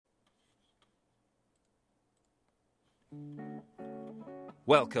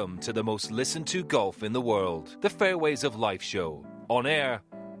Welcome to the most listened to golf in the world, the Fairways of Life show, on air,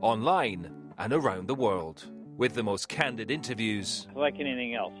 online, and around the world, with the most candid interviews. Like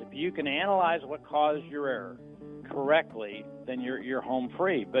anything else, if you can analyze what caused your error correctly, then you're home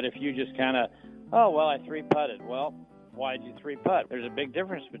free. But if you just kind of, I three-putted. Well, why did you three-putt? There's a big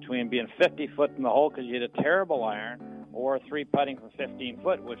difference between being 50 foot in the hole because you hit a terrible iron, or three-putting from 15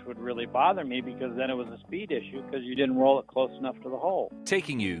 foot, which would really bother me because then it was a speed issue because you didn't roll it close enough to the hole.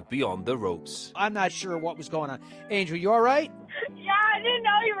 Taking you beyond the ropes. I'm not sure what was going on. Angel, you all right? Yeah, I didn't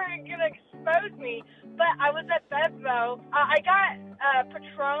know you were going to expose me, but I was at Bevmo. I got a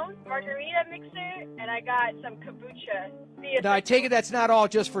Patron margarita mixer, and I got some kombucha. Now, I take it that's not all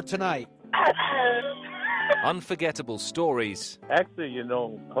just for tonight. Unforgettable stories. Actually,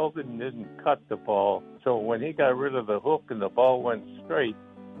 Hogan didn't cut the ball, so when he got rid of the hook and the ball went straight,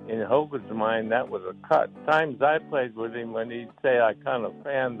 in Hogan's mind, that was a cut. Times I played with him when he'd say, I kind of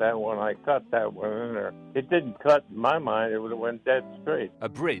fanned that one, I cut that one in there. It didn't cut in my mind, it would have went dead straight. A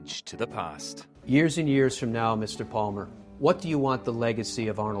bridge to the past. Years and years from now, Mr. Palmer, what do you want the legacy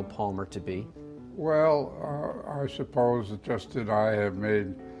of Arnold Palmer to be? Well, I suppose just that I have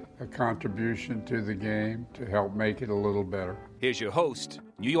made a contribution to the game to help make it a little better. Here's your host,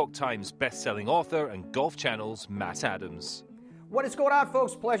 New York Times best-selling author and Golf Channel's Matt Adams. What is going on,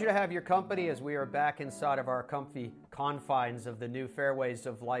 folks? Pleasure to have your company as we are back inside of our comfy confines of the new Fairways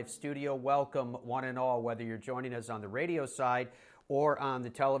of Life studio. Welcome, one and all, whether you're joining us on the radio side or on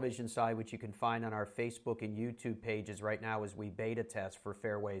the television side, which you can find on our Facebook and YouTube pages right now as we beta test for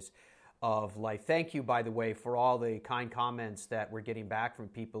Fairways of Life. Thank you, by the way, for all the kind comments that we're getting back from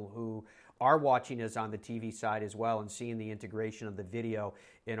people who are watching us on the TV side as well and seeing the integration of the video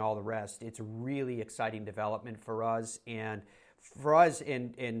and all the rest. It's a really exciting development for us, and for us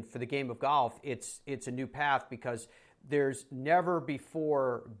and for the game of golf, it's a new path because there's never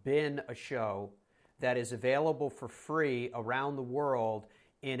before been a show that is available for free around the world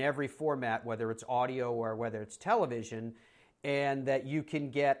in every format, whether it's audio or whether it's television, and that you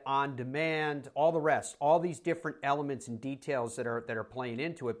can get on demand, all the rest, all these different elements and details that are playing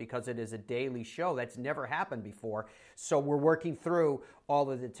into it because it is a daily show. That's never happened before. So we're working through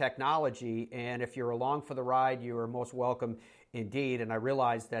all of the technology, and if you're along for the ride, you are most welcome indeed. And I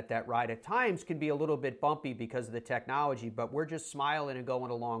realize that ride at times can be a little bit bumpy because of the technology, but we're just smiling and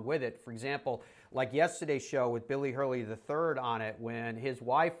going along with it. For example, like yesterday's show with Billy Hurley III on it, when his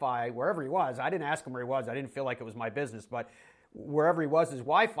Wi-Fi, wherever he was, I didn't ask him where he was, I didn't feel like it was my business, but wherever he was, his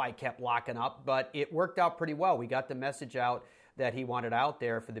Wi-Fi kept locking up, but it worked out pretty well. We got the message out that he wanted out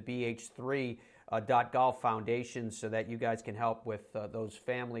there for the BH3 .golf Foundation so that you guys can help with those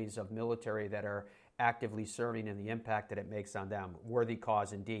families of military that are actively serving and the impact that it makes on them. Worthy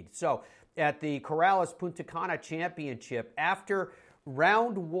cause indeed. So at the Corales Puntacana Championship, after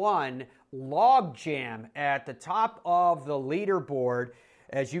round one, log jam at the top of the leaderboard.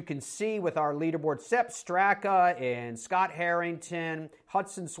 As you can see with our leaderboard, Sept Straka and Scott Harrington,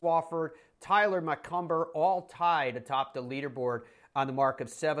 Hudson Swafford, Tyler McCumber, all tied atop the leaderboard on the mark of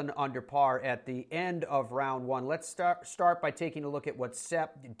 7 under par at the end of round one. Let's start by taking a look at what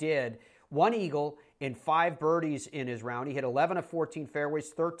Sept did. 1 eagle and 5 birdies in his round. He hit 11 of 14 fairways,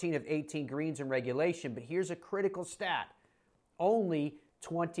 13 of 18 greens in regulation. But here's a critical stat. Only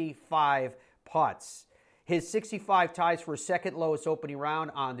 25 putts. His 65 ties for his second lowest opening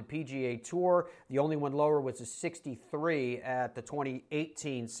round on the PGA Tour. The only one lower was a 63 at the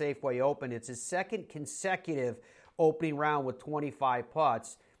 2018 Safeway Open. It's his second consecutive opening round with 25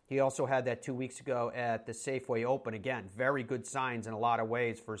 putts. He also had that 2 weeks ago at the Safeway Open. Again, very good signs in a lot of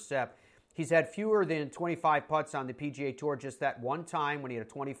ways for Sepp. He's had fewer than 25 putts on the PGA Tour just that one time when he had a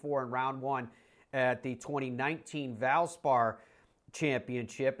 24 in round one at the 2019 Valspar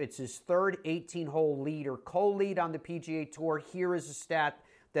Championship. It's his third 18-hole lead or co-lead on the PGA Tour. Here is a stat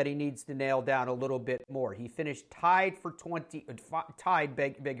that he needs to nail down a little bit more. He finished tied for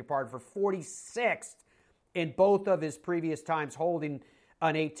 46th in both of his previous times holding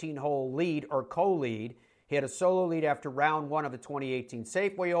an 18-hole lead or co-lead. He had a solo lead after round one of the 2018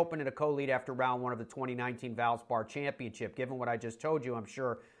 Safeway Open and a co-lead after round one of the 2019 Valspar Championship. Given what I just told you, I'm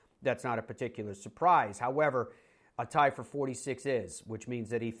sure that's not a particular surprise. However, a tie for 46 is, which means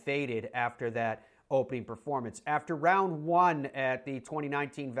that he faded after that opening performance. After round one at the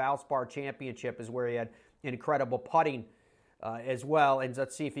 2019 Valspar Championship is where he had incredible putting as well. And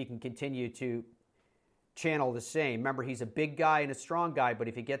let's see if he can continue to channel the same. Remember, he's a big guy and a strong guy, but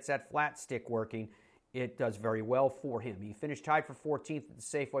if he gets that flat stick working, it does very well for him. He finished tied for 14th at the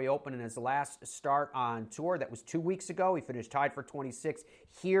Safeway Open in his last start on tour. That was 2 weeks ago. He finished tied for 26th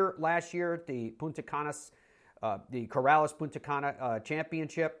here last year at the Punta Cana the Corales Puntacana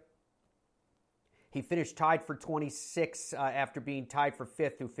Championship. He finished tied for 26 after being tied for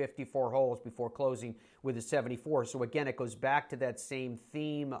 5th through 54 holes before closing with a 74. So again, it goes back to that same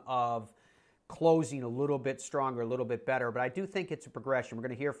theme of closing a little bit stronger, a little bit better. But I do think it's a progression. We're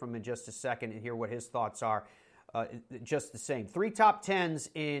going to hear from him in just a second and hear what his thoughts are. Just the same. 3 top 10s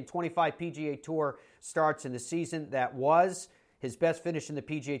in 25 PGA Tour starts in the season. That was his best finish in the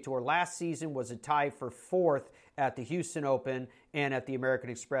PGA Tour last season, was a tie for 4th at the Houston Open and at the American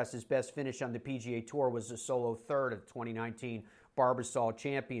Express. His best finish on the PGA Tour was a solo 3rd at the 2019 Barbasol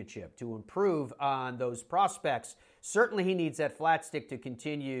Championship. To improve on those prospects, certainly he needs that flat stick to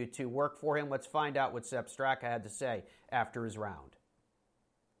continue to work for him. Let's find out what Sept Straka had to say after his round.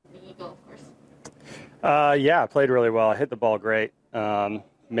 The eagle, of course. Yeah, I played really well. I hit the ball great.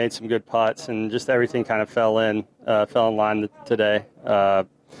 Made some good putts, and just everything kind of fell in line today.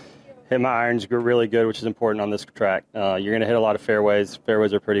 Hit my irons really good, which is important on this track. You're going to hit a lot of fairways.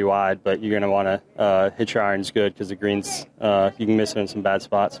 Fairways are pretty wide, but you're going to want to hit your irons good because the greens, you can miss them in some bad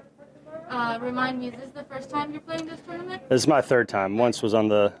spots. Remind me, is this the first time you're playing this tournament? This is my 3rd time. Once was on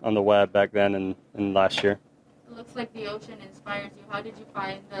the web back then and last year. It looks like the ocean inspires you. How did you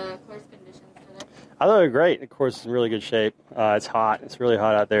find the course conditions today? I thought they were great. The course is in really good shape. It's hot. It's really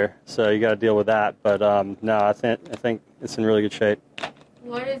hot out there, so you got to deal with that. But no, I think it's in really good shape.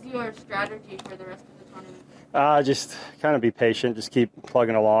 What is your strategy for the rest of the tournament? Just kind of be patient. Just keep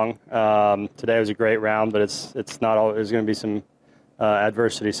plugging along. Today was a great round, but it's not all. There's going to be some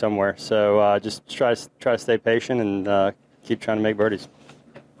adversity somewhere. So just try to stay patient and keep trying to make birdies.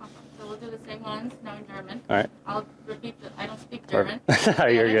 Awesome. So we'll do the same ones now in German. All right. I'll repeat. I don't speak German.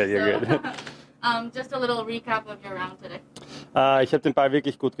 You're good. You're good. Just a little recap of your round today. Ich habe den Ball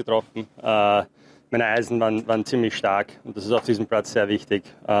wirklich gut getroffen. Meine Eisen waren ziemlich stark und das ist auf diesem Platz sehr wichtig.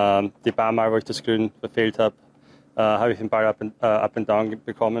 Die paar Mal, wo ich das Grün verfehlt habe, habe ich den Ball up and down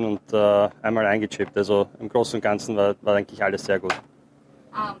bekommen und einmal eingechippt. Also im Großen und Ganzen war eigentlich alles sehr gut.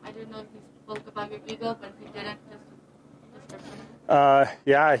 I didn't know if you spoke about your eagle, but if you didn't, just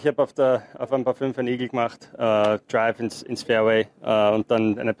ja, ich habe auf ein paar 5 einen Eagle gemacht, Drive ins Fairway und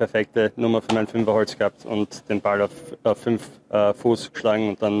dann eine perfekte Nummer für mein 5er-Holz gehabt und den Ball auf 5 Fuß geschlagen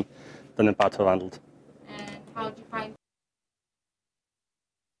und dann den Putt verwandelt. And how did you find?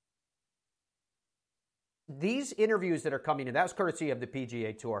 These interviews that are coming in, that was courtesy of the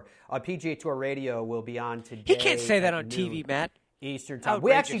PGA Tour. PGA Tour Radio will be on today. He can't say that on TV, Matt. Eastern time. Outrageous.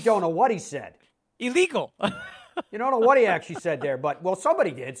 We actually don't know what he said. Illegal. You don't know what he actually said there, but, well,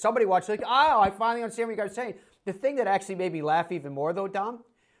 somebody did. Somebody watched like, I finally understand what you guys are saying. The thing that actually made me laugh even more, though, Dom,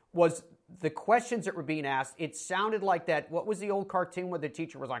 was the questions that were being asked. It sounded like that, what was the old cartoon where the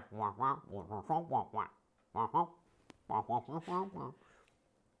teacher was like, wah, wah, wah, wah, wah, wah, wah, wah, wah, wah, wah, wah.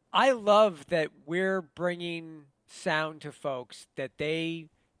 I love that we're bringing sound to folks that they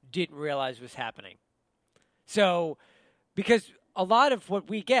didn't realize was happening. So, because a lot of what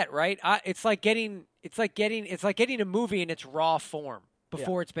we get, right? It's like getting a movie in its raw form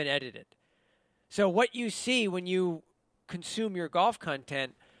before it's been edited. So what you see when you consume your golf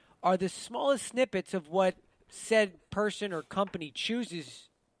content are the smallest snippets of what said person or company chooses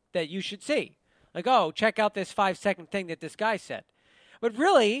that you should see. Like, oh, check out this 5-second thing that this guy said. But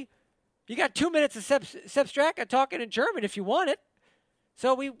really, you got 2 minutes of Sept Straka talking in German if you want it.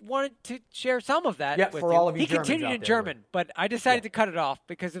 So we wanted to share some of that with for you. all of you He Germans continued out in there, German, but I decided to cut it off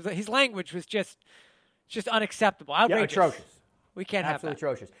because his language was just unacceptable, outrageous. Yeah, atrocious. We can't have Absolutely that.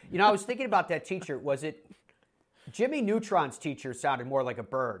 atrocious. You know, I was thinking about that teacher. Was it Jimmy Neutron's teacher sounded more like a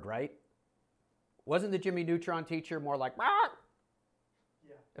bird, right? Wasn't the Jimmy Neutron teacher more like, "Bah!"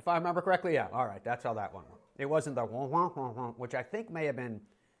 Yeah. If I remember correctly, yeah. All right, that's how that one went. It wasn't the wah, wah, wah, wah, which I think may have been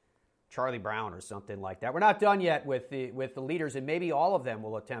Charlie Brown or something like that. We're not done yet with the leaders, and maybe all of them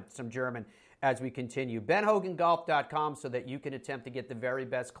will attempt some German as we continue. BenHoganGolf.com so that you can attempt to get the very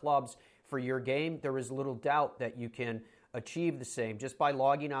best clubs for your game. There is little doubt that you can achieve the same just by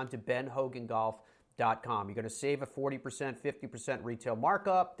logging on to BenHoganGolf.com. You're going to save a 40%, 50% retail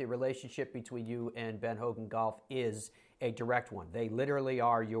markup. The relationship between you and Ben Hogan Golf is a direct one. They literally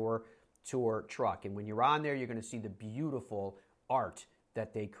are your tour truck. And when you're on there, you're going to see the beautiful art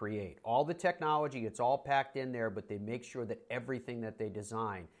that they create. All the technology, it's all packed in there, but they make sure that everything that they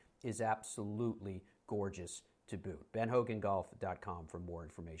design is absolutely gorgeous to boot. BenHoganGolf.com for more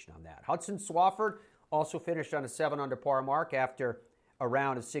information on that. Hudson Swafford also finished on a 7 under par mark after a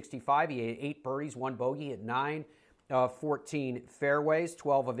round of 65. He had 8 birdies, 1 bogey at 9 of 14 fairways,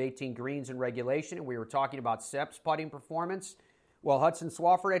 12 of 18 greens in regulation. And we were talking about Sept's putting performance. Well, Hudson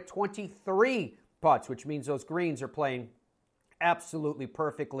Swafford had 23 putts, which means those greens are playing absolutely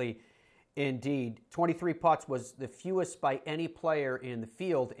perfectly Indeed. 23 putts was the fewest by any player in the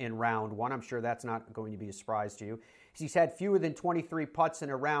field in round one. I'm sure that's not going to be a surprise to you. He's had fewer than 23 putts in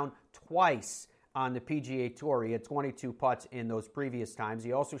a round twice on the PGA Tour. He had 22 putts in those previous times.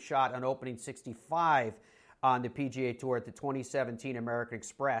 He also shot an opening 65 on the PGA Tour at the 2017 American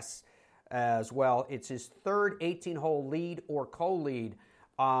Express as well. It's his third 18-hole lead or co-lead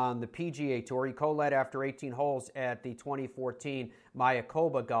on the PGA Tour. He co-led after 18 holes at the 2014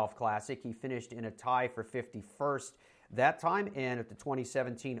 Mayakoba Golf Classic. He finished in a tie for 51st that time, and at the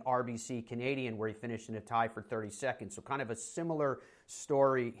 2017 RBC Canadian, where he finished in a tie for 32nd. So kind of a similar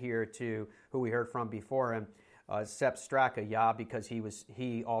story here to who we heard from before him, Sept Straka, because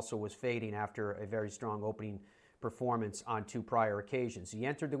he also was fading after a very strong opening performance on 2 prior occasions. He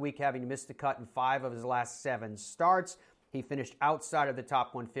entered the week having missed the cut in 5 of his last 7 starts. He finished outside of the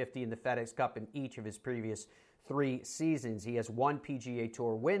top 150 in the FedEx Cup in each of his previous 3 seasons. He has 1 PGA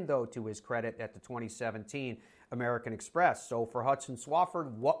Tour win, though, to his credit, at the 2017 American Express. So for Hudson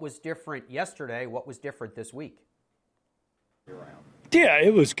Swafford, what was different yesterday? What was different this week? Yeah,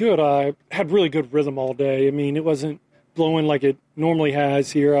 it was good. I had really good rhythm all day. I mean, it wasn't blowing like it normally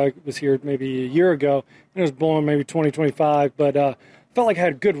has here. I was here maybe a year ago, and it was blowing maybe 20, 25, but felt like I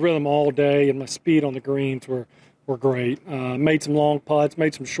had good rhythm all day, and my speed on the greens were great. Made some long putts,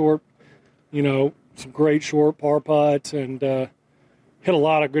 made some short, some great short par putts, and hit a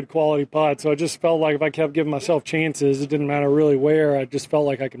lot of good quality putts. So I just felt like if I kept giving myself chances, it didn't matter really where, I just felt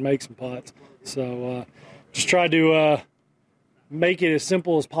like I could make some putts. So just tried to make it as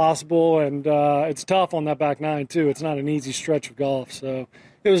simple as possible, and it's tough on that back nine too. It's not an easy stretch of golf, so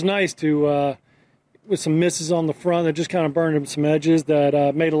it was nice to, with some misses on the front that just kind of burned some edges,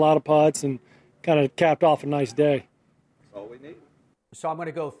 that made a lot of putts and kind of capped off a nice day. That's all we need. So I'm going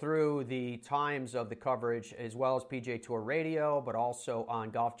to go through the times of the coverage as well as PGA Tour Radio, but also on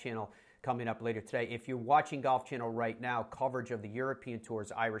Golf Channel coming up later today. If you're watching Golf Channel right now, coverage of the European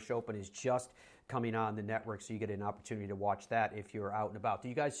Tour's Irish Open is just coming on the network, so you get an opportunity to watch that if you're out and about. Do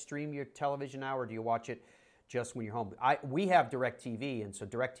you guys stream your television now, or do you watch it just when you're home? We have DirecTV, and so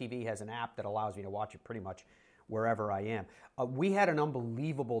DirecTV has an app that allows me to watch it pretty much wherever I am. We had an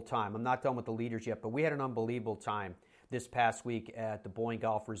unbelievable time. I'm not done with the leaders yet, but we had an unbelievable time this past week at the Boyne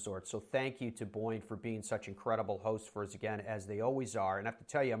Golf Resort. So thank you to Boyne for being such incredible hosts for us again, as they always are. And I have to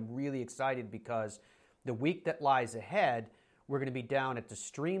tell you, I'm really excited because the week that lies ahead, we're going to be down at the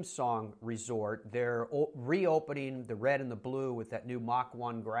Stream Song Resort. They're reopening the red and the blue with that new Mach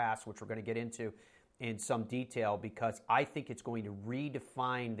 1 grass, which we're going to get into in some detail, because I think it's going to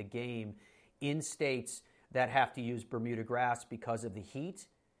redefine the game in states that have to use Bermuda grass because of the heat.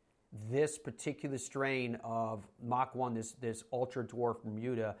 This particular strain of Mach 1, this ultra dwarf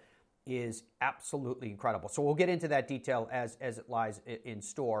Bermuda, is absolutely incredible. So we'll get into that detail as it lies in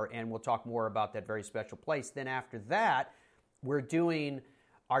store, and we'll talk more about that very special place. Then after that, we're doing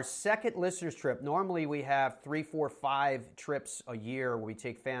our second listeners trip. Normally we have 3, 4, 5 trips a year where we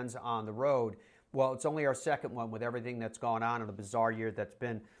take fans on the road. Well, it's only our second one with everything that's gone on in a bizarre year that's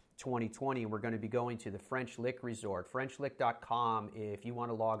been 2020, and we're going to be going to the French Lick Resort, FrenchLick.com, if you want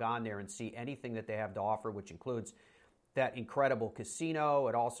to log on there and see anything that they have to offer, which includes that incredible casino.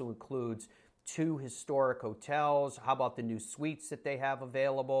 It also includes 2 historic hotels. How about the new suites that they have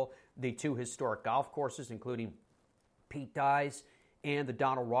available? The 2 historic golf courses, including Pete Dye's and the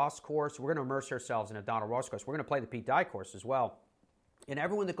Donald Ross course. We're going to immerse ourselves in a Donald Ross course. We're going to play the Pete Dye course as well. And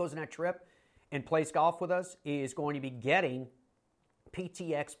everyone that goes on that trip and plays golf with us is going to be getting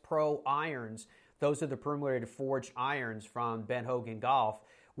PTX Pro irons. Those are the permanently forged irons from Ben Hogan Golf,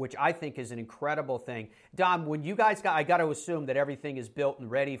 which I think is an incredible thing. Dom, when you guys I got to assume that everything is built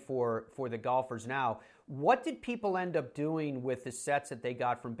and ready for the golfers now. What did people end up doing with the sets that they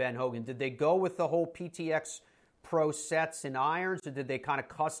got from Ben Hogan? Did they go with the whole PTX Pro sets and irons, or did they kind of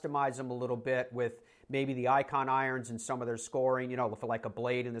customize them a little bit with maybe the Icon irons and some of their scoring, for like a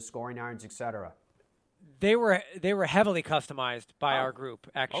blade and the scoring irons, etc.? They were heavily customized by our group,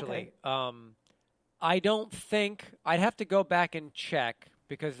 actually. Okay. I don't think I'd have to go back and check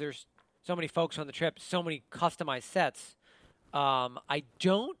because there's so many folks on the trip, so many customized sets. I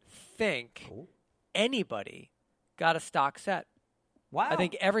don't think anybody got a stock set. Wow. I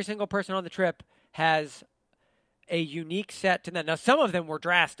think every single person on the trip has a unique set to them. Now, some of them were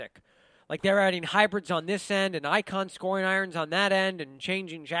drastic. Like they're adding hybrids on this end and Icon scoring irons on that end and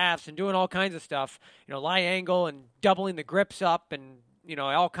changing shafts and doing all kinds of stuff, lie angle and doubling the grips up and,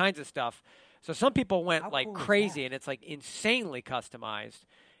 all kinds of stuff. So some people went cool crazy and it's like insanely customized.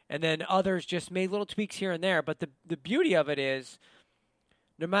 And then others just made little tweaks here and there. But the beauty of it is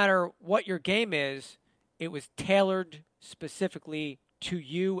no matter what your game is, it was tailored specifically to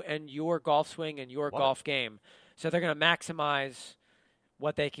you and your golf swing and your golf game. So they're going to maximize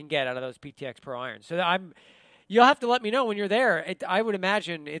what they can get out of those PTX Pro irons. So you'll have to let me know when you're there. I would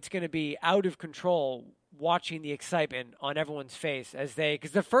imagine it's going to be out of control watching the excitement on everyone's face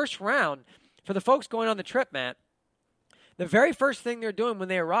because the first round, for the folks going on the trip, Matt, the very first thing they're doing when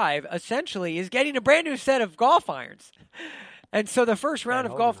they arrive essentially is getting a brand new set of golf irons. And so the first round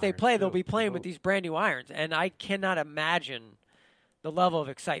of golf they play, they'll be playing with these brand new irons. And I cannot imagine the level of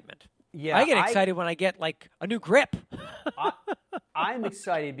excitement. Yeah, I get excited when I get like a new grip. I'm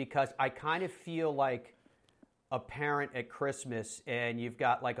excited because I kind of feel like a parent at Christmas, and you've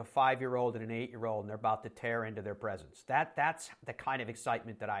got like a 5-year-old and an 8-year-old, and they're about to tear into their presents. That's the kind of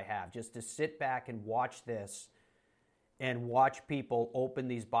excitement that I have, just to sit back and watch this and watch people open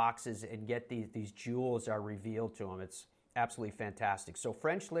these boxes and get these jewels are revealed to them. It's absolutely fantastic. So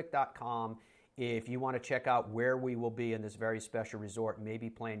FrenchLick.com, if you want to check out where we will be in this very special resort, maybe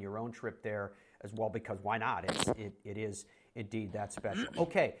plan your own trip there as well, because why not? It is indeed that special.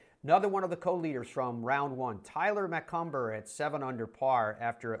 Okay, another one of the co-leaders from round one, Tyler McCumber at 7 under par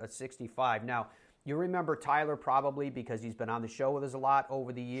after a 65. Now, you remember Tyler probably because he's been on the show with us a lot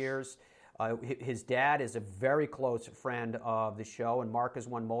over the years. His dad is a very close friend of the show, and Mark has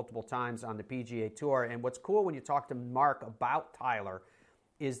won multiple times on the PGA Tour. And what's cool when you talk to Mark about Tyler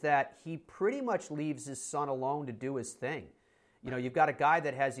is that he pretty much leaves his son alone to do his thing. You know, you've got a guy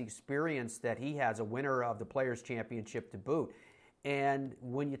that has the experience that he has, a winner of the Players' Championship to boot. And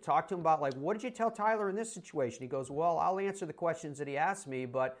when you talk to him about, like, what did you tell Tyler in this situation? He goes, well, I'll answer the questions that he asked me,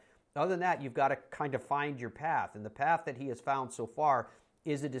 but other than that, you've got to kind of find your path. And the path that he has found so far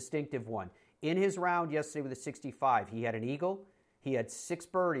is a distinctive one. In his round yesterday with a 65, he had an eagle, he had 6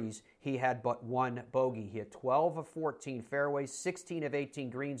 birdies, he had but 1 bogey. He had 12 of 14 fairways, 16 of 18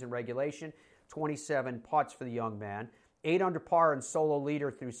 greens in regulation, 27 putts for the young man. 8 under par and solo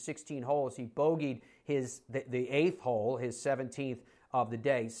leader through 16 holes. He bogeyed the 8th hole, his 17th of the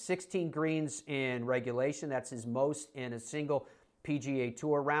day. 16 greens in regulation. That's his most in a single PGA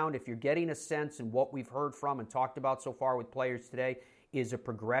Tour round. If you're getting a sense in what we've heard from and talked about so far with players today is a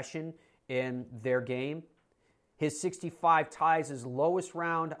progression in their game. His 65 ties his lowest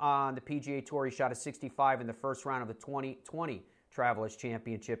round on the PGA Tour. He shot a 65 in the first round of the 2020 Travelers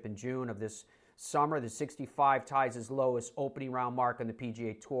Championship in June of this summer. The 65 ties his lowest opening round mark on the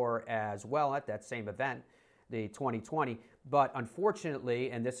PGA Tour as well at that same event, the 2020. But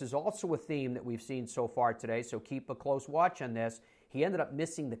unfortunately, and this is also a theme that we've seen so far today, so keep a close watch on this, he ended up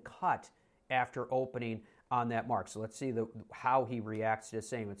missing the cut after opening on that mark. So let's see how he reacts to the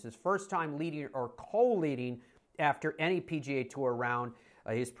same. It's his first time leading or co-leading after any PGA Tour round.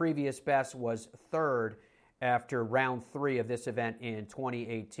 His previous best was 3rd after round 3 of this event in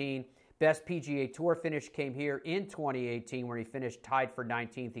 2018. Best PGA Tour finish came here in 2018 where he finished tied for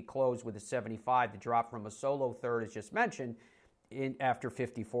 19th. He closed with a 75 to drop from a solo 3rd, as just mentioned, after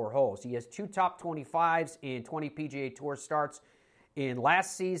 54 holes. He has 2 top 25s in 20 PGA Tour starts. In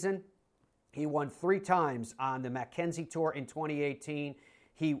last season, he won 3 times on the Mackenzie Tour in 2018.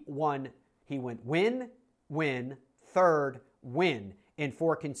 He went win, 3rd, win in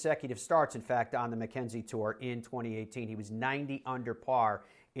 4 consecutive starts, in fact, on the Mackenzie Tour in 2018. He was 90 under par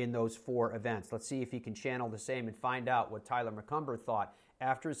in those 4 events. Let's see if he can channel the same and find out what Tyler McCumber thought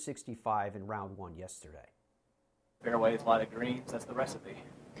after his 65 in round 1 yesterday. Fairways, a lot of greens, that's the recipe.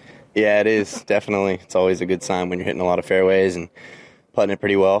 Yeah, it is, definitely. It's always a good sign when you're hitting a lot of fairways and putting it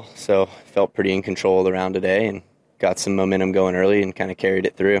pretty well. So felt pretty in control of the round today and got some momentum going early and kind of carried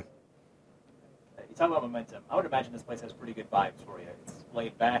it through. You talk about momentum. I would imagine this place has pretty good vibes for you. It's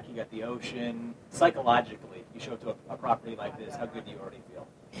laid back, you got the ocean. Psychologically, you show up to a property like this, how good do you already feel?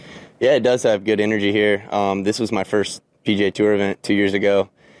 Yeah, it does have good energy here. This was my first PGA Tour event 2 years ago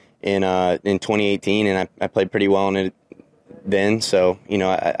in 2018, and I played pretty well in it then. So, you know,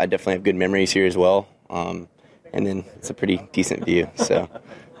 I definitely have good memories here as well. And then it's a pretty decent view, so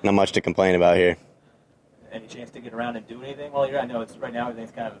not much to complain about here. Any chance to get around and do anything while you're here? I know it's right now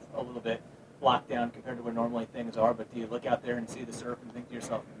everything's kind of a little bit locked down compared to where normally things are, but do you look out there and see the surf and think to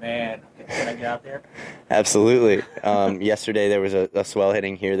yourself, man, can I get out there? Absolutely. Yesterday there was a swell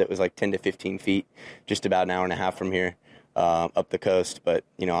hitting here that was like 10 to 15 feet, just about an hour and a half from here up the coast. But,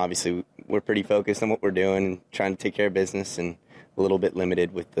 you know, obviously we're pretty focused on what we're doing and trying to take care of business and a little bit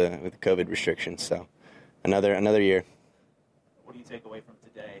limited with the COVID restrictions. So another year. What do you take away from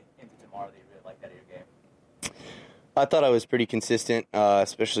today into tomorrow that you really like out of your game? I thought I was pretty consistent,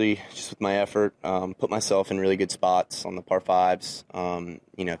 especially just with my effort. Put myself in really good spots on the par 5s.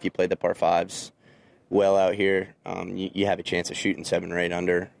 You know, if you play the par 5s well out here, you have a chance of shooting 7 or 8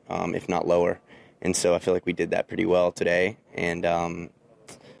 under, if not lower. And so I feel like we did that pretty well today. And,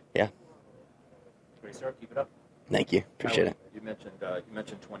 yeah. Great start. Keep it up. Thank you. Appreciate it. You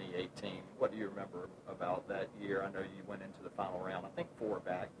mentioned 2018. What do you remember about that year? I know you went into the final round, I think 4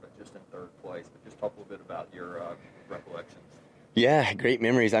 back, but just in 3rd place. But just talk a little bit about your recollections. Yeah, great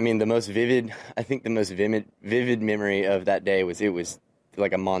memories. I mean, the most vivid memory of that day was it was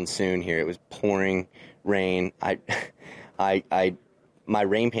like a monsoon here. It was pouring rain. My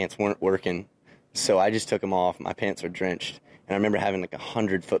rain pants weren't working, so I just took them off. My pants were drenched. And I remember having like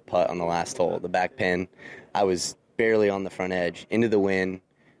 100-foot putt on the last hole, the back pin. I was barely on the front edge, into the wind,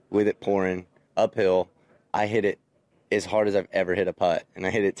 with it pouring, uphill. I hit it as hard as I've ever hit a putt, and I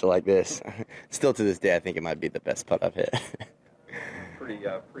hit it to like this. Still to this day, I think it might be the best putt I've hit.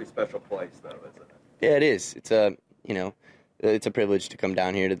 Pretty special place, though, isn't it? Yeah, it is. It's it's a privilege to come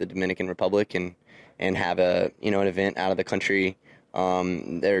down here to the Dominican Republic and have an event out of the country.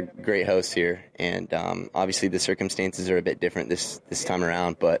 They're great hosts here, and obviously the circumstances are a bit different this time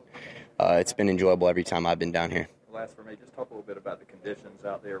around, but it's been enjoyable every time I've been down here. Last for me, just talk a little bit about the conditions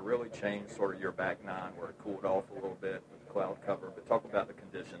out there. Really changed sort of your back 9 where it cooled off a little bit with the cloud cover, but talk about the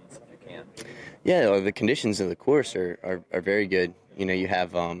conditions if you can. Yeah, the conditions of the course are very good. You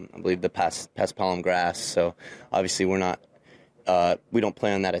have, I believe, the paspalum grass, so obviously we don't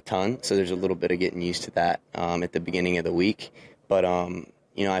play on that a ton, so there's a little bit of getting used to that at the beginning of the week. But,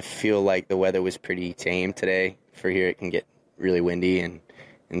 I feel like the weather was pretty tame today. For here, it can get really windy and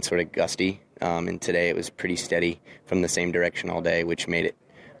sort of gusty. And today it was pretty steady from the same direction all day, which made it,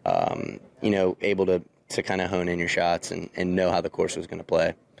 able to kind of hone in your shots and know how the course was going to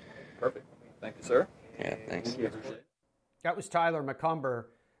play. Perfect. Thank you, sir. Yeah, thanks. That was Tyler McCumber.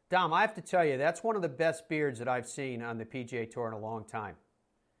 Dom, I have to tell you, that's one of the best beards that I've seen on the PGA Tour in a long time.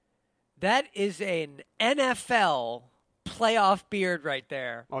 That is an NFL playoff beard right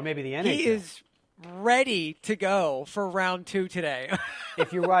there. Or maybe the NHL. He is ready to go for round 2 today.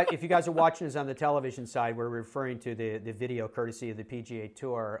 If you guys are watching us on the television side, we're referring to the video courtesy of the PGA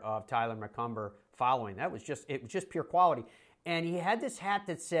Tour of Tyler McCumber following. It was just pure quality. And he had this hat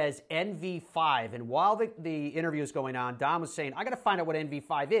that says NV5. And while the interview is going on, Dom was saying, I got to find out what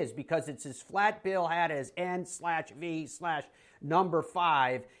NV5 is because it's his flat bill hat as N/V/5.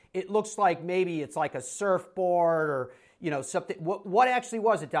 It looks like maybe it's like a surfboard or something. What actually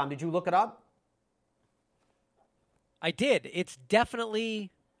was it, Dom? Did you look it up? I did. It's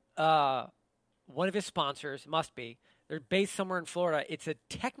definitely one of his sponsors. Must be. They're based somewhere in Florida. It's a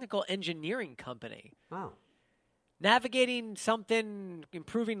technical engineering company. Oh. Navigating something,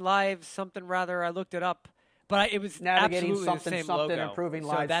 improving lives, something rather. I looked it up, but it was navigating absolutely something, the same something, logo. improving so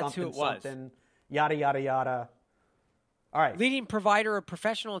lives, that's something, who it was. something, yada, yada, yada. All right. Leading provider of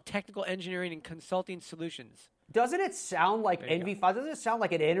professional technical engineering and consulting solutions. Doesn't it sound like NV5? Doesn't it sound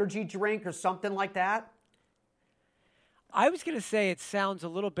like an energy drink or something like that? I was going to say it sounds a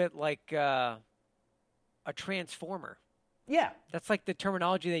little bit like a transformer. Yeah. That's like the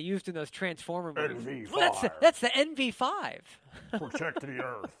terminology they used in those Transformer movies. NV5. That's the NV5. Protect the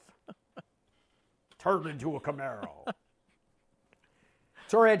Earth. Turn into a Camaro.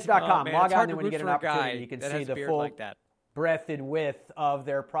 TourEdge.com. Log on there when you get an opportunity. You can see the full breadth and width of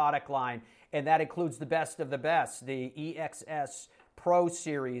their product line. And that includes the best of the best, the EXS Pro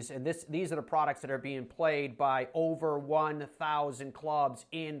Series. And these are the products that are being played by over 1,000 clubs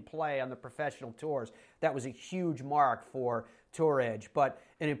in play on the professional tours. That was a huge mark for Tour Edge. But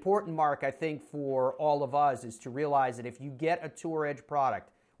an important mark, I think, for all of us is to realize that if you get a Tour Edge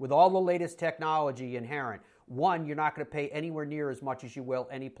product with all the latest technology inherent, one, you're not going to pay anywhere near as much as you will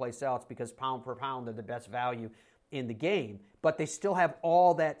anyplace else because pound per pound they're the best value in the game. But they still have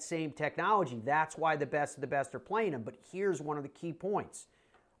all that same technology. That's why the best of the best are playing them. But here's one of the key points.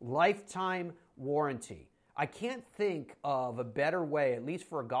 Lifetime warranty. I can't think of a better way, at least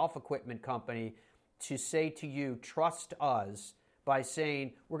for a golf equipment company, to say to you, trust us, by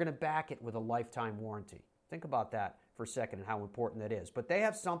saying we're going to back it with a lifetime warranty. Think about that for a second and how important that is. But they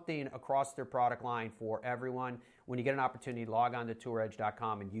have something across their product line for everyone. When you get an opportunity, log on to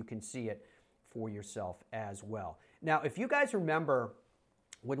TourEdge.com and you can see it for yourself as well. Now, if you guys remember,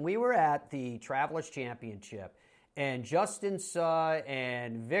 when we were at the Travelers Championship, and Justin Suh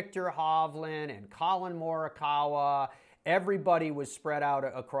and Victor Hovland and Colin Morikawa, everybody was spread out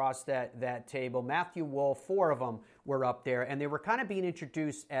across that table. Matthew Wolff, 4 of them were up there, and they were kind of being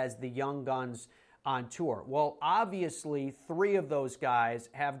introduced as the young guns on tour. Well, obviously, 3 of those guys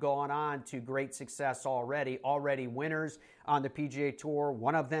have gone on to great success already winners on the PGA Tour.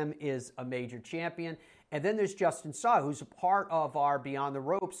 One of them is a major champion. And then there's Justin Suh, who's a part of our Beyond the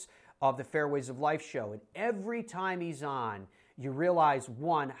Ropes of the Fairways of Life show. And every time he's on, you realize,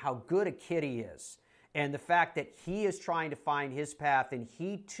 one, how good a kid he is, and the fact that he is trying to find his path, and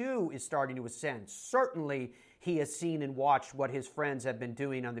he too is starting to ascend. Certainly, he has seen and watched what his friends have been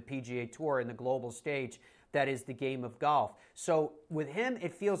doing on the PGA Tour and the global stage. That is the game of golf. So with him,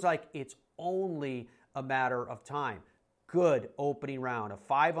 it feels like it's only a matter of time. Good opening round, a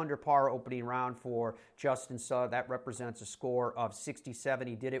 5 under par opening round for Justin Suh. That represents a score of 67.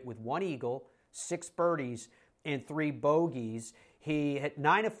 He did it with 1 eagle, 6 birdies, and 3 bogeys. He hit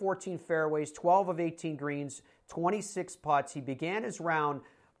 9 of 14 fairways, 12 of 18 greens, 26 putts. He began his round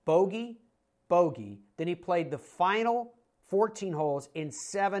bogey, bogey. Then he played the final 14 holes in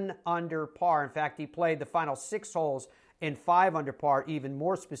 7 under par. In fact, he played the final 6 holes in 5 under par, even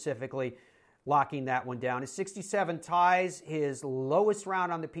more specifically, locking that one down. His 67 ties his lowest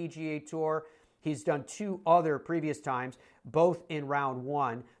round on the PGA Tour. He's done 2 other previous times, both in round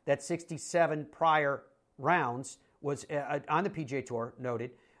 1. That 67 prior rounds was on the PGA Tour,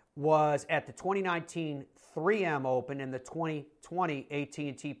 noted, was at the 2019 3M Open and the 2020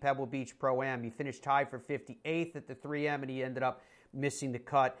 AT&T Pebble Beach Pro-Am. He finished tied for 58th at the 3M, and he ended up missing the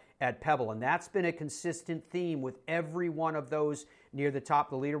cut at Pebble. And that's been a consistent theme with every one of those near the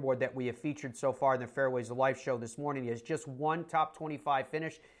top of the leaderboard that we have featured so far in the Fairways of Life show this morning. He has just 1 top 25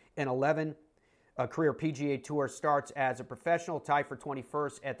 finish and 11 career PGA Tour starts as a professional, tied for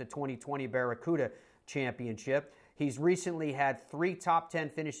 21st at the 2020 Barracuda Championship. He's recently had 3 top 10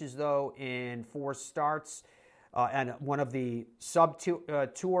 finishes, though, in 4 starts. And one of the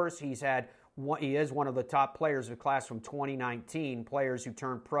sub-tours, he is one of the top players of the class from 2019, players who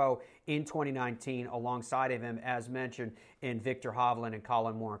turned pro in 2019 alongside of him, as mentioned, in Victor Hovland and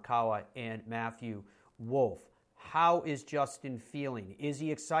Colin Morikawa and Matthew Wolff. How is Justin feeling? Is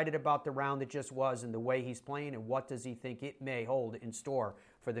he excited about the round that just was and the way he's playing, and what does he think it may hold in store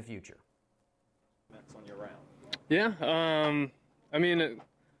for the future? That's on your round. Yeah, I mean,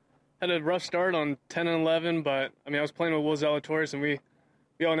 had a rough start on 10 and 11, but I mean, I was playing with Will Zalatoris, and we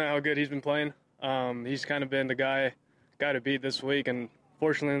all know how good he's been playing. He's kind of been the guy to beat this week, and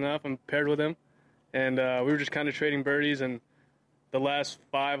fortunately enough, I'm paired with him, and we were just kind of trading birdies, and the last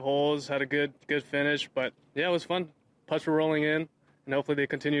 5 holes had a good finish, but yeah, it was fun. Putts were rolling in, and hopefully they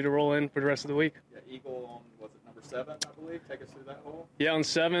continue to roll in for the rest of the week. Yeah, eagle on, was it number 7, I believe? Take us through that hole. Yeah, on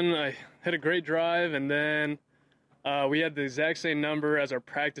 7, I hit a great drive, and then we had the exact same number as our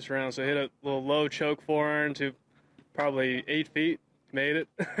practice round, so I hit a little low choke forehand to probably 8 feet, made it.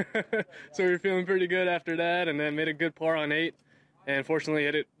 So we were feeling pretty good after that, and then made a good par on 8, and fortunately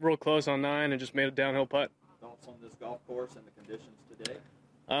hit it real close on 9 and just made a downhill putt. Thoughts on this golf course and the conditions today?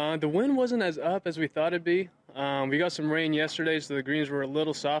 The wind wasn't as up as we thought it'd be. We got some rain yesterday, so the greens were a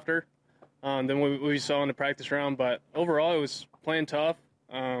little softer than what we saw in the practice round, but overall it was playing tough.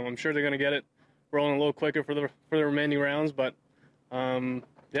 I'm sure they're going to get it rolling a little quicker for the remaining rounds, but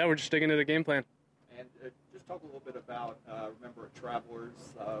yeah, we're just sticking to the game plan. And just talk a little bit about, remember at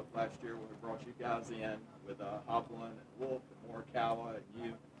Travelers last year when we brought you guys in with Hovland and Wolf and Morikawa and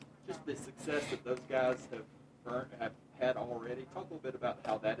you, just the success that those guys have had already. Talk a little bit about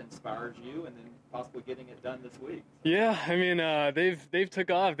how that inspires you, and then possibly getting it done this week. Yeah, I mean, they've took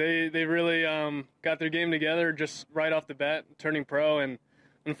off. They really got their game together just right off the bat, turning pro. And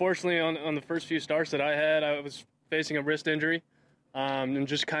unfortunately, on the first few starts that I had, I was facing a wrist injury, and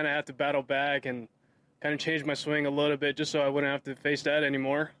just kind of had to battle back and kind of change my swing a little bit just so I wouldn't have to face that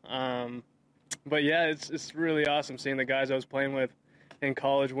anymore. But yeah, it's really awesome seeing the guys I was playing with in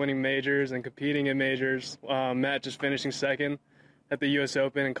college winning majors and competing in majors. Matt just finishing second at the U.S.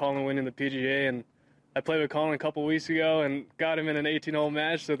 Open and Colin winning the PGA. And I played with Colin a couple weeks ago and got him in an 18-hole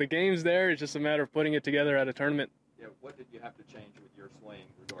match. So the game's there. It's just a matter of putting it together at a tournament. Yeah, what did you have to change with your swing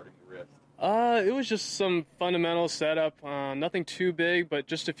regarding the wrist? It was just some fundamental setup. Nothing too big, but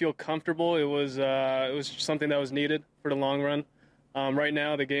just to feel comfortable. It was something that was needed for the long run. Right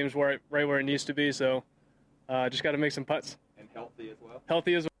now, the game's right where it needs to be. So just got to make some putts. And healthy as well?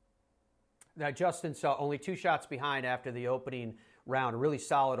 Healthy as well. Now, Justin saw only 2 shots behind after the opening round, a really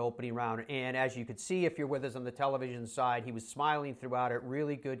solid opening round. And as you could see, if you're with us on the television side, he was smiling throughout it.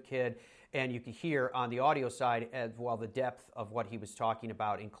 Really good kid. And you could hear on the audio side as well the depth of what he was talking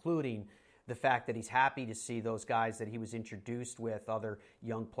about, including the fact that he's happy to see those guys that he was introduced with, other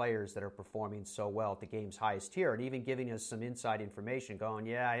young players that are performing so well at the game's highest tier, and even giving us some inside information, going,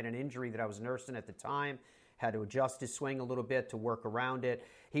 yeah, I had an injury that I was nursing at the time, had to adjust his swing a little bit to work around it.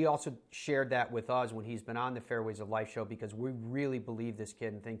 He also shared that with us when he's been on the Fairways of Life show, because we really believe this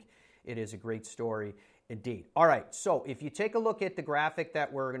kid and think it is a great story indeed. All right, so if you take a look at the graphic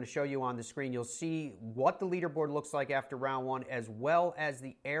that we're going to show you on the screen, you'll see what the leaderboard looks like after round 1, as well as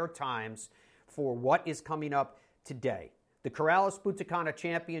the air times for what is coming up today. The Corales Puntacana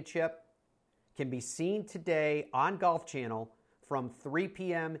Championship can be seen today on Golf Channel from 3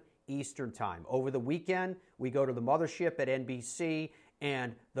 p.m. Eastern Time. Over the weekend, we go to the mothership at NBC,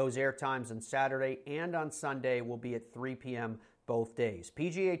 and those air times on Saturday and on Sunday will be at 3 p.m. both days.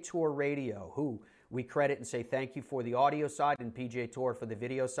 PGA Tour Radio, who we credit and say thank you for the audio side, and PGA Tour for the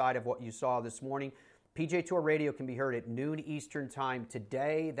video side of what you saw this morning. PGA Tour Radio can be heard at noon Eastern Time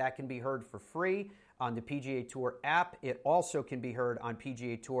today. That can be heard for free on the PGA Tour app. It also can be heard on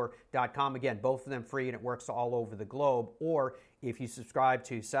PGAtour.com. Again, both of them free, and it works all over the globe. Or if you subscribe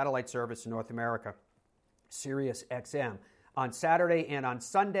to satellite service in North America, Sirius XM. On Saturday and on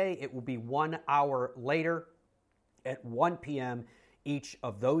Sunday, it will be 1 hour later at 1 p.m. each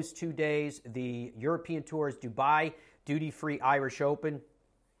of those 2 days. The European Tour's Dubai Duty-Free Irish Open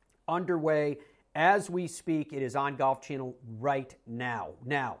underway as we speak. It is on Golf Channel right now.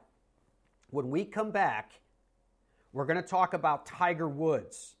 Now, when we come back, we're going to talk about Tiger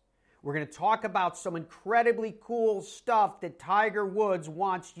Woods. We're going to talk about some incredibly cool stuff that Tiger Woods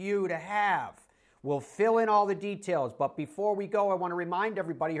wants you to have. We'll fill in all the details, but before we go, I want to remind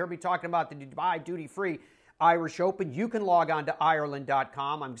everybody, you heard me talking about the Dubai Duty-Free Irish Open. You can log on to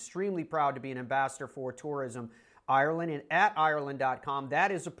Ireland.com. I'm extremely proud to be an ambassador for Tourism Ireland, and at Ireland.com,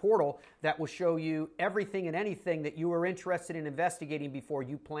 that is a portal that will show you everything and anything that you are interested in investigating before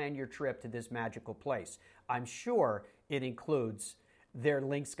you plan your trip to this magical place. I'm sure it includes their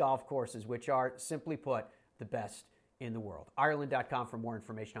links golf courses, which are, simply put, the best in the world. Ireland.com for more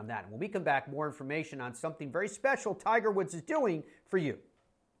information on that. And when we come back, more information on something very special Tiger Woods is doing for you.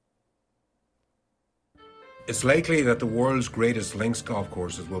 It's likely that the world's greatest links golf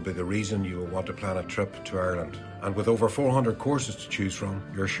courses will be the reason you will want to plan a trip to Ireland. And with over 400 courses to choose from,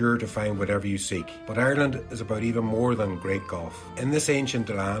 you're sure to find whatever you seek. But Ireland is about even more than great golf. In this ancient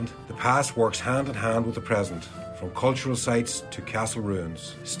land, the past works hand in hand with the present. From cultural sites to castle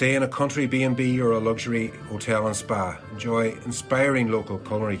ruins. Stay in a country B&B or a luxury hotel and spa. Enjoy inspiring local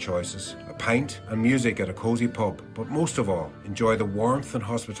culinary choices, a pint and music at a cosy pub. But most of all, enjoy the warmth and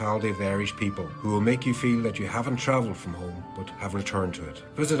hospitality of the Irish people, who will make you feel that you haven't travelled from home but have returned to it.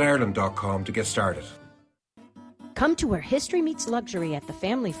 Visit Ireland.com to get started. Come to where history meets luxury at the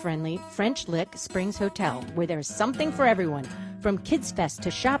family-friendly French Lick Springs Hotel, where there's something for everyone, from Kids Fest to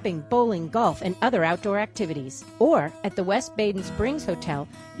shopping, bowling, golf, and other outdoor activities. Or at the West Baden Springs Hotel,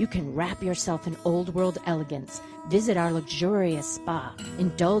 you can wrap yourself in old-world elegance. Visit our luxurious spa,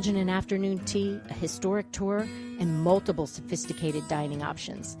 indulge in an afternoon tea, a historic tour, and multiple sophisticated dining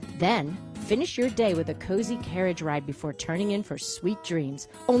options. Then, finish your day with a cozy carriage ride before turning in for sweet dreams.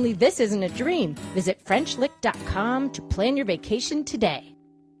 Only this isn't a dream. Visit FrenchLick.com to plan your vacation today.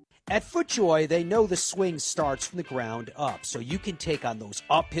 At FootJoy, they know the swing starts from the ground up, so you can take on those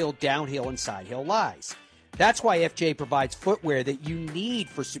uphill, downhill, and sidehill lies. That's why FJ provides footwear that you need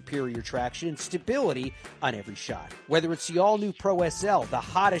for superior traction and stability on every shot. Whether it's the all-new Pro SL, the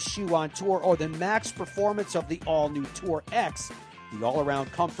hottest shoe on tour, or the max performance of the all-new Tour X, the all-around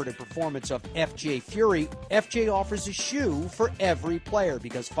comfort and performance of FJ Fury, FJ offers a shoe for every player,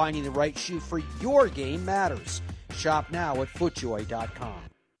 because finding the right shoe for your game matters. Shop now at FootJoy.com.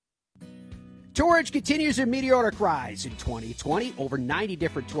 Tour Edge continues their meteoric rise in 2020. Over 90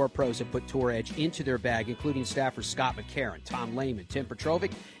 different tour pros have put Tour Edge into their bag, including staffers Scott McCarron, Tom Lehman, Tim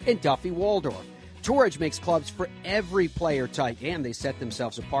Petrovic, and Duffy Waldorf. Tour Edge makes clubs for every player type, and they set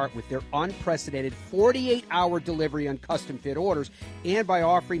themselves apart with their unprecedented 48-hour delivery on custom-fit orders, and by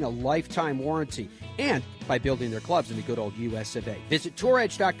offering a lifetime warranty, and by building their clubs in the good old US of A. Visit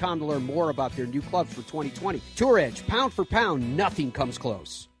TourEdge.com to learn more about their new clubs for 2020. Tour Edge, pound for pound, nothing comes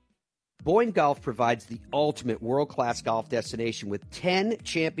close. Boyne Golf provides the ultimate world-class golf destination with 10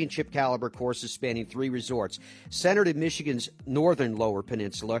 championship-caliber courses spanning 3 resorts. Centered in Michigan's northern Lower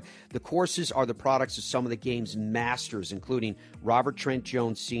Peninsula, the courses are the products of some of the game's masters, including Robert Trent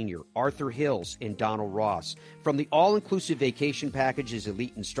Jones Sr., Arthur Hills, and Donald Ross. From the all-inclusive vacation packages,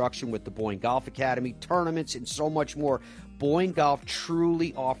 elite instruction with the Boyne Golf Academy, tournaments, and so much more, Boyne Golf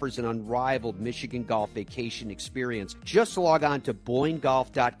truly offers an unrivaled Michigan golf vacation experience. Just log on to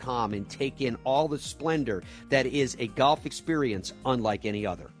BoyneGolf.com and take in all the splendor that is a golf experience unlike any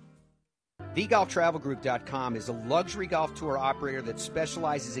other. TheGolfTravelGroup.com is a luxury golf tour operator that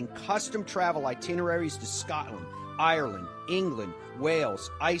specializes in custom travel itineraries to Scotland, Ireland, England, Wales,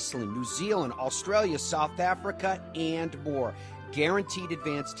 Iceland, New Zealand, Australia, South Africa, and more. Guaranteed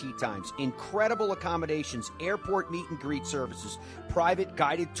advanced tee times, incredible accommodations, airport meet and greet services, private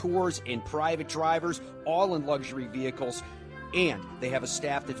guided tours, and private drivers, all in luxury vehicles. And they have a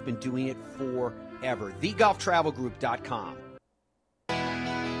staff that's been doing it forever. TheGolfTravelGroup.com.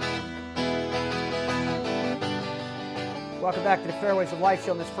 Welcome back to the Fairways of Life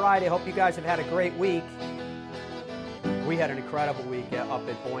show on this Friday. Hope you guys have had a great week. We had an incredible week up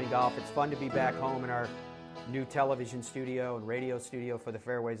at Boyne Golf. It's fun to be back home in our new television studio and radio studio for the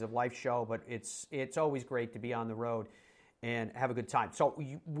Fairways of Life show, but it's always great to be on the road and have a good time. So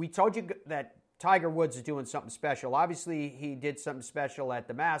we told you that Tiger Woods is doing something special. Obviously, he did something special at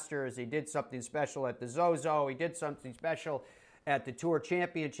the Masters. He did something special at the Zozo. He did something special at the Tour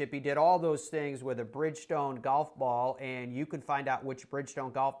Championship. He did all those things with a Bridgestone golf ball, and you can find out which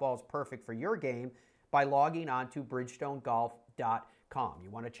Bridgestone golf ball is perfect for your game by logging on to bridgestonegolf.com. You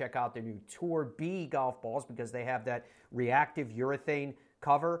want to check out the new Tour B golf balls because they have that reactive urethane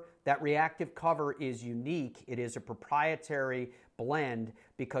cover. That reactive cover is unique. It is a proprietary blend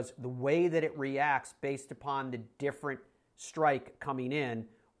because the way that it reacts based upon the different strike coming in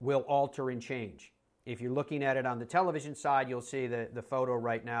will alter and change. If you're looking at it on the television side, you'll see the photo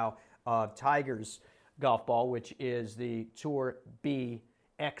right now of Tiger's golf ball, which is the Tour B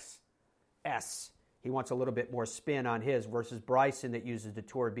XS. He wants a little bit more spin on his versus Bryson that uses the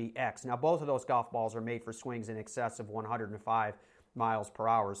Tour B X. Now, both of those golf balls are made for swings in excess of 105 miles per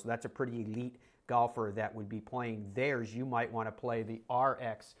hour, so that's a pretty elite golfer that would be playing theirs. You might want to play the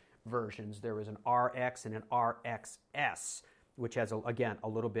RX versions. There is an RX and an RXS, which has, again, a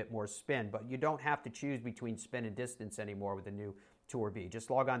little bit more spin. But you don't have to choose between spin and distance anymore with the new Tour B.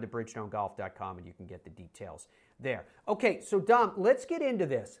 Just log on to bridgestonegolf.com and you can get the details there. Okay, so Dom, let's get into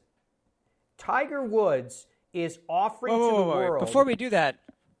this. Tiger Woods is offering to the world... Before we do that,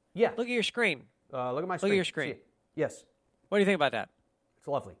 yeah, look at your screen. Look at my screen. Look at your screen. Yes. What do you think about that? It's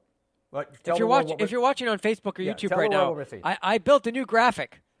lovely. If you're watching on Facebook or YouTube right now, I built a new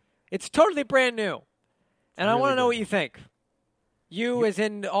graphic. It's totally brand new. And I want to know what you think. You as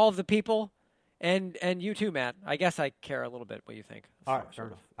in all of the people, and you too, Matt. I guess I care a little bit what you think. All right, fair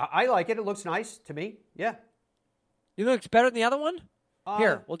enough. I like it. It looks nice to me. Yeah. You think it's better than the other one?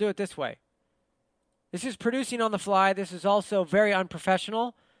 Here, we'll do it this way. This is producing on the fly. This is also very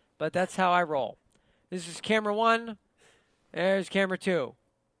unprofessional, but that's how I roll. This is camera 1. There's camera 2.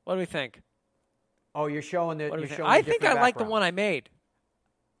 What do we think? Oh, you're showing the. I think I like the one I made.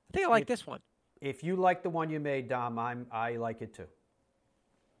 I think I like this one. If you like the one you made, Dom, I like it too.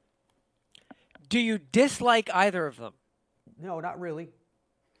 Do you dislike either of them? No, not really.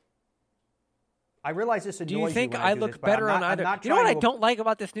 I realize this annoys you. Do you think when I do look this, better on either? You know what I don't like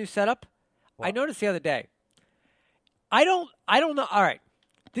about this new setup? What? I noticed the other day. I don't know. All right.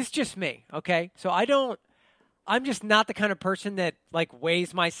 This is just me, okay? So I'm just not the kind of person that like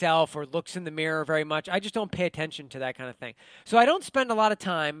weighs myself or looks in the mirror very much. I just don't pay attention to that kind of thing. So I don't spend a lot of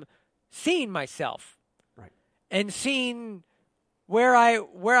time seeing myself. Right. And seeing where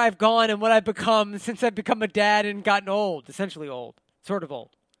I've gone and what I've become since I've become a dad and gotten old, essentially old, sort of old.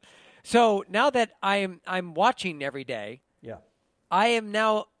 So now that I'm watching every day, yeah, I am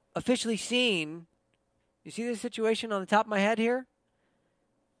now officially seeing. You see this situation on the top of my head here?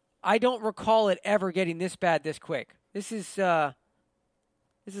 I don't recall it ever getting this bad this quick. This is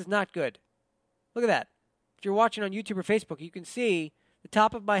not good. Look at that. If you're watching on YouTube or Facebook, you can see the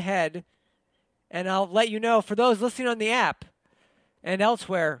top of my head, and I'll let you know for those listening on the app and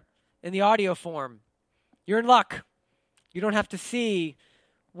elsewhere in the audio form, you're in luck. You don't have to see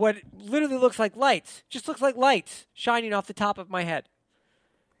what literally looks like lights. Just looks like lights shining off the top of my head.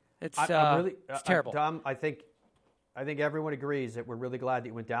 It's terrible. Dom, I think everyone agrees that we're really glad that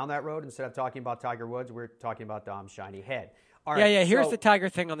you went down that road. Instead of talking about Tiger Woods, we're talking about Dom's shiny head. All right, yeah. Here's the Tiger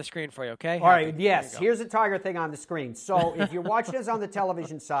thing on the screen for you, okay? All right, yes. Here's the Tiger thing on the screen. So if you're watching us on the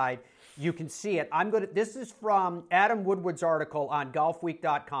television side, you can see it. This is from Adam Woodward's article on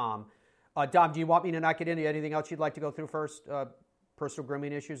golfweek.com. Dom, do you want me to not get into anything else you'd like to go through first? Personal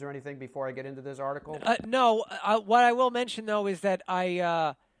grooming issues or anything before I get into this article? No. What I will mention, though, is that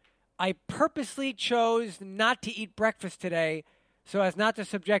I purposely chose not to eat breakfast today so as not to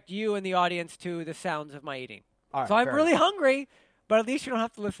subject you and the audience to the sounds of my eating. Right, so I'm really hungry, but at least you don't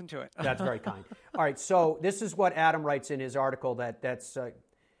have to listen to it. That's very kind. All right, so this is what Adam writes in his article that's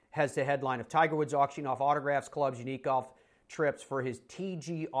has the headline of Tiger Woods auctioning off autographs, clubs, unique golf trips for his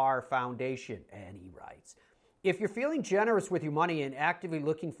TGR Foundation. And he writes, if you're feeling generous with your money and actively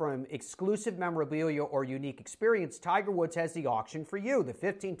looking for an exclusive memorabilia or unique experience, Tiger Woods has the auction for you. The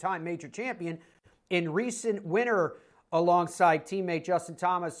 15-time major champion in recent winter alongside teammate Justin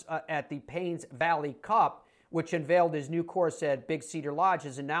Thomas at the Paynes Valley Cup, which unveiled his new course at Big Cedar Lodge,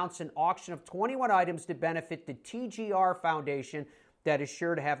 has announced an auction of 21 items to benefit the TGR Foundation that is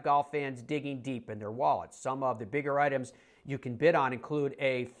sure to have golf fans digging deep in their wallets. Some of the bigger items you can bid on include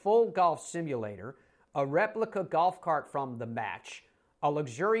a full golf simulator, a replica golf cart from the match, a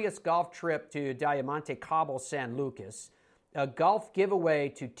luxurious golf trip to Diamante Cabo San Lucas, a golf giveaway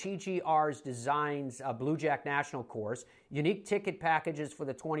to TGR's Designs Blue Jack National Course, unique ticket packages for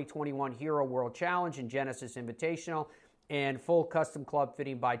the 2021 Hero World Challenge and Genesis Invitational, and full custom club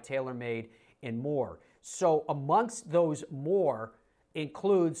fitting by TaylorMade and more. So amongst those more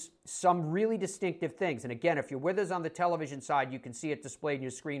includes some really distinctive things. And again, if you're with us on the television side, you can see it displayed on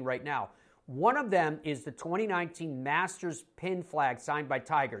your screen right now. One of them is the 2019 Masters pin flag signed by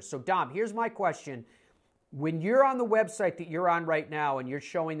Tiger. So Dom, here's my question. When you're on the website that you're on right now and you're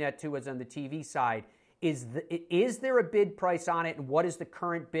showing that to us on the TV side, is there a bid price on it, and what is the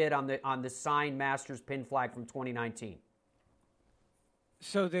current bid on the signed Masters pin flag from 2019?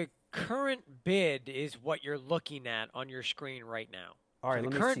 So the current bid is what you're looking at on your screen right now. All right, so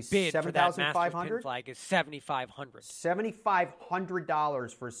let the me current see. bid for that Masters pin flag is $7,500.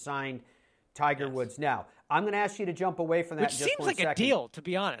 $7,500 for signed Tiger Woods. Now, I'm going to ask you to jump away from that. Which seems like a deal, to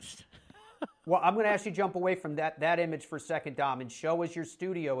be honest. Well, I'm going to ask you to jump away from that image for a second, Dom, and show us your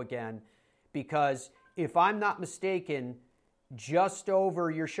studio again, because if I'm not mistaken, just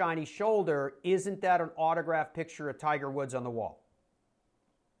over your shiny shoulder, isn't that an autographed picture of Tiger Woods on the wall?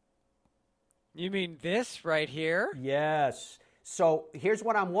 You mean this right here? Yes. So here's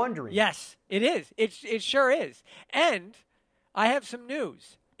what I'm wondering. Yes, it is. It sure is. And I have some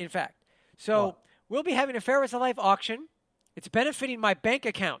news, in fact. So we'll be having a Fairways of Life auction. It's benefiting my bank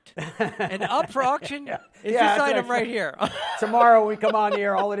account. And up for auction is this item right here. Tomorrow when we come on the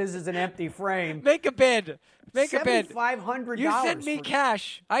air, all it is an empty frame. Make a bid. Make a bid. $7,500. You send me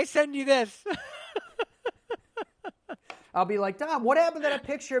cash. I send you this. I'll be like, Dom, what happened to that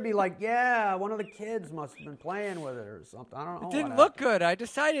picture? Be like, yeah, one of the kids must have been playing with it or something. I don't know. It didn't look good. I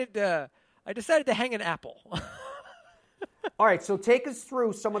decided to hang an apple. All right, so take us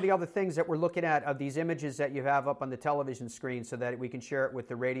through some of the other things that we're looking at of these images that you have up on the television screen so that we can share it with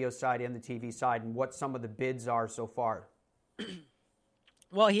the radio side and the TV side, and what some of the bids are so far.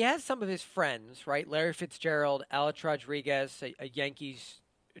 Well, he has some of his friends, right? Larry Fitzgerald, Alex Rodriguez, a Yankees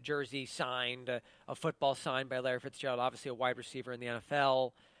jersey signed, a football signed by Larry Fitzgerald, obviously a wide receiver in the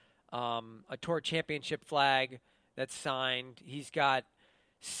NFL, a Tour Championship flag that's signed. He's got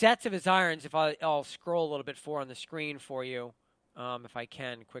sets of his irons, if I'll scroll a little bit on the screen for you, if I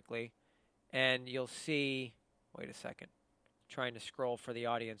can quickly. And you'll see, wait a second, trying to scroll for the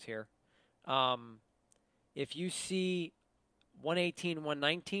audience here. If you see 118,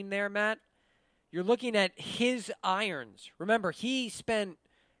 119 there, Matt, you're looking at his irons. Remember, he spent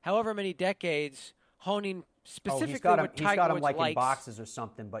however many decades honing specifically what Tiger Woods likes. He's got them like in boxes or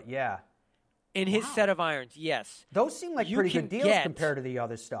something, but yeah. In his set of irons, yes. Those seem like pretty good deals compared to the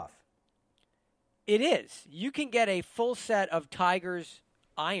other stuff. It is. You can get a full set of Tiger's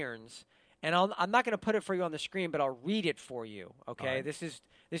irons, and I'm not going to put it for you on the screen, but I'll read it for you. Okay, right. This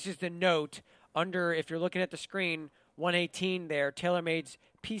is the note under. If you're looking at the screen, 118 there. TaylorMade's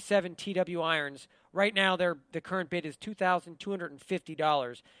P7 TW irons. Right now, the current bid is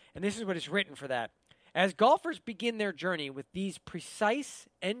 $2,250, and this is what is written for that. As golfers begin their journey with these precise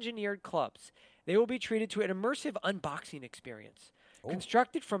engineered clubs, they will be treated to an immersive unboxing experience. Oh.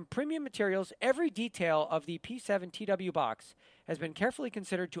 Constructed from premium materials, every detail of the P7 TW box has been carefully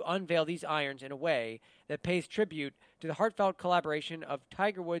considered to unveil these irons in a way that pays tribute to the heartfelt collaboration of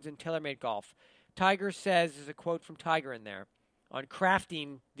Tiger Woods and TaylorMade Golf. Tiger says, there's a quote from Tiger in there, on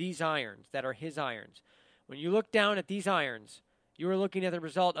crafting these irons that are his irons. When you look down at these irons, you are looking at the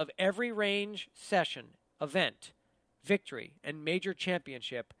result of every range, session, event, victory, and major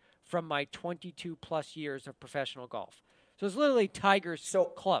championship from my 22-plus years of professional golf. So it's literally Tiger's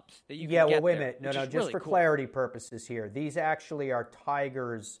clubs that you can get. Yeah, well, wait a there, minute. No, just really for cool. clarity purposes here. These actually are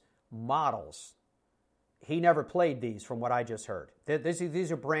Tiger's models. He never played these, from what I just heard.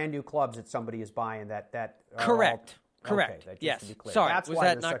 These are brand new clubs that somebody is buying. That correct. Correct. Okay, yes. To be clear. Sorry, that's was why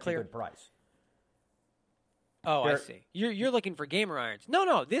that they're not such clear? A good price. Oh, I see. You're looking for gamer irons.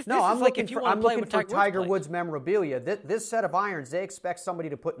 No. This I'm is like if you want to play with Tiger Woods memorabilia. This set of irons, they expect somebody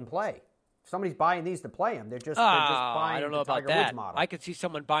to put in play. Somebody's buying these to play them. They're just buying I don't know the about Tiger that. Woods model. I could see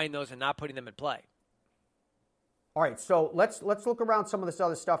someone buying those and not putting them in play. All right, so let's look around some of this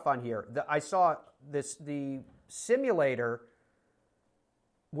other stuff on here. I saw the simulator,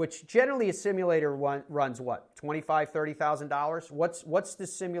 which generally a simulator runs what, $25,000, $30,000? What's the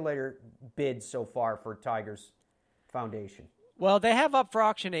simulator bid so far for Tiger's Foundation? Well, they have up for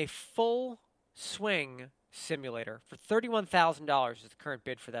auction a full swing simulator for $31,000 is the current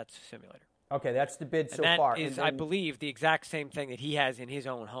bid for that simulator. Okay, that's the bid so that far. Is, I believe, the exact same thing that he has in his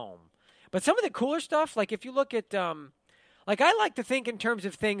own home. But some of the cooler stuff, like if you look at, like I like to think in terms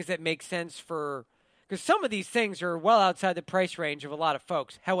of things that make sense for, because some of these things are well outside the price range of a lot of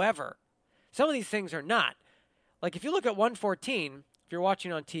folks. However, some of these things are not. Like if you look at 114, if you're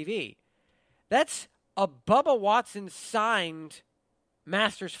watching on TV, that's a Bubba Watson signed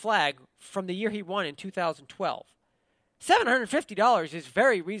Masters flag from the year he won in 2012. $750 is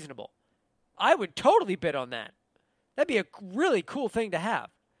very reasonable. I would totally bid on that. That'd be a really cool thing to have.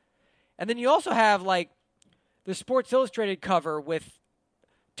 And then you also have like the Sports Illustrated cover with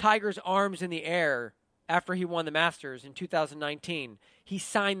Tiger's arms in the air after he won the Masters in 2019. He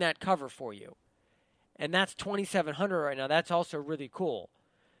signed that cover for you. And that's $2,700 right now. That's also really cool.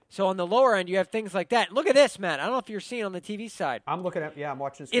 So on the lower end, you have things like that. Look at this, Matt. I don't know if you're seeing on the TV side. I'm looking at, I'm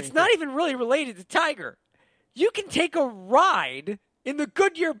watching. It's not even really related to Tiger. You can take a ride in the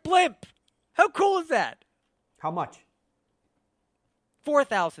Goodyear blimp. How cool is that? How much?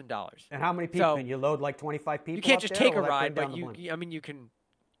 $4,000. And how many people? Can you load like 25 people? You can't just take a ride, but you can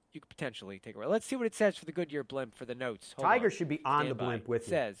potentially take a ride. Let's see what it says for the Goodyear blimp for the notes. Tiger should be on the blimp with you. It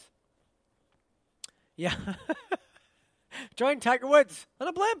says. Yeah. Join Tiger Woods on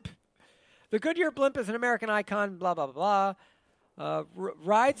a blimp. The Goodyear blimp is an American icon, blah, blah, blah, blah.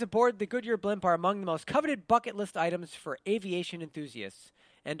 Rides aboard the Goodyear blimp are among the most coveted bucket list items for aviation enthusiasts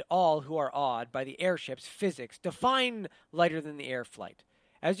and all who are awed by the airship's physics, define lighter-than-the-air flight.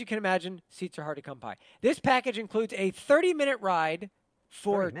 As you can imagine, seats are hard to come by. This package includes a 30-minute ride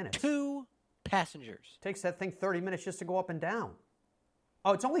for 2 passengers. Takes that thing 30 minutes just to go up and down.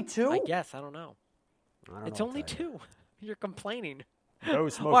 Oh, it's only 2? I guess. I don't know. It's only 2. You're complaining. No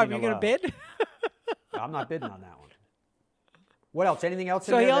smoking Why, are you going to bid? I'm not bidding on that one. What else? Anything else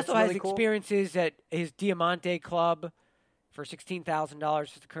in there? So he also has really cool? experiences at his Diamante Club for $16,000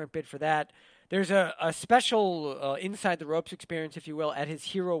 is the current bid for that. There's a special inside the ropes experience, if you will, at his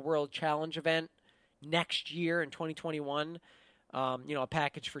Hero World Challenge event next year in 2021. A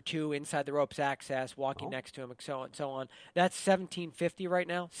package for 2, inside the ropes access, walking next to him, and so on and so on. That's $1,750 right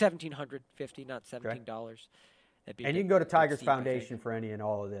now. $1,750, not $17. Okay. And you can go to Tiger's Foundation for any and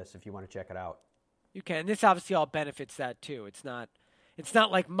all of this if you want to check it out. You can. This obviously all benefits that too. It's not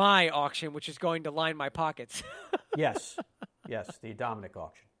like my auction, which is going to line my pockets. Yes, the Dominic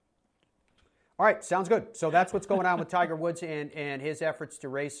auction. All right, sounds good. So that's what's going on with Tiger Woods and his efforts to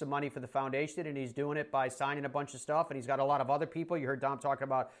raise some money for the foundation, and he's doing it by signing a bunch of stuff, and he's got a lot of other people. You heard Dom talking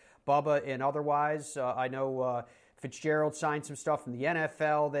about Bubba and otherwise. I know Fitzgerald signed some stuff from the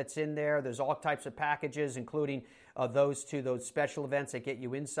NFL that's in there. There's all types of packages, including those special events that get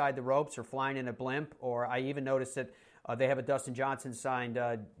you inside the ropes or flying in a blimp. Or I even noticed that they have a Dustin Johnson signed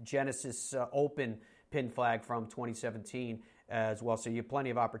Genesis Open pin flag from 2017 as well. So you have plenty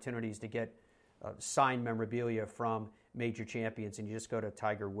of opportunities to get signed memorabilia from major champions, and you just go to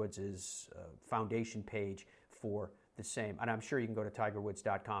Tiger Woods' foundation page for the same. And I'm sure you can go to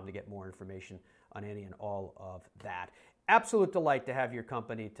tigerwoods.com to get more information on any and all of that. Absolute delight to have your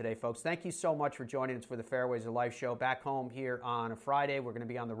company today, folks. Thank you so much for joining us for the Fairways of Life show. Back home here on a Friday. We're going to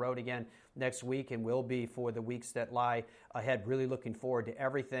be on the road again next week, and will be for the weeks that lie ahead. Really looking forward to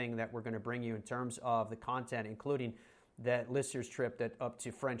everything that we're going to bring you in terms of the content, including that listeners trip up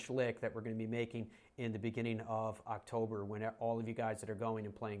to French Lick that we're going to be making in the beginning of October, when all of you guys that are going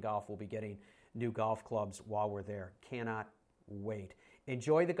and playing golf will be getting new golf clubs while we're there. Cannot wait.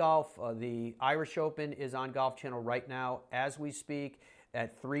 Enjoy the golf. The Irish Open is on Golf Channel right now as we speak.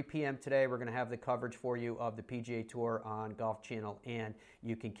 At 3 p.m. today, we're going to have the coverage for you of the PGA Tour on Golf Channel, and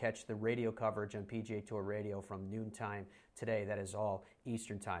you can catch the radio coverage on PGA Tour Radio from noontime today. That is all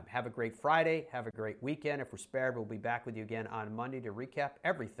Eastern Time. Have a great Friday. Have a great weekend. If we're spared, we'll be back with you again on Monday to recap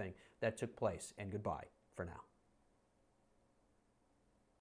everything that took place. And goodbye for now.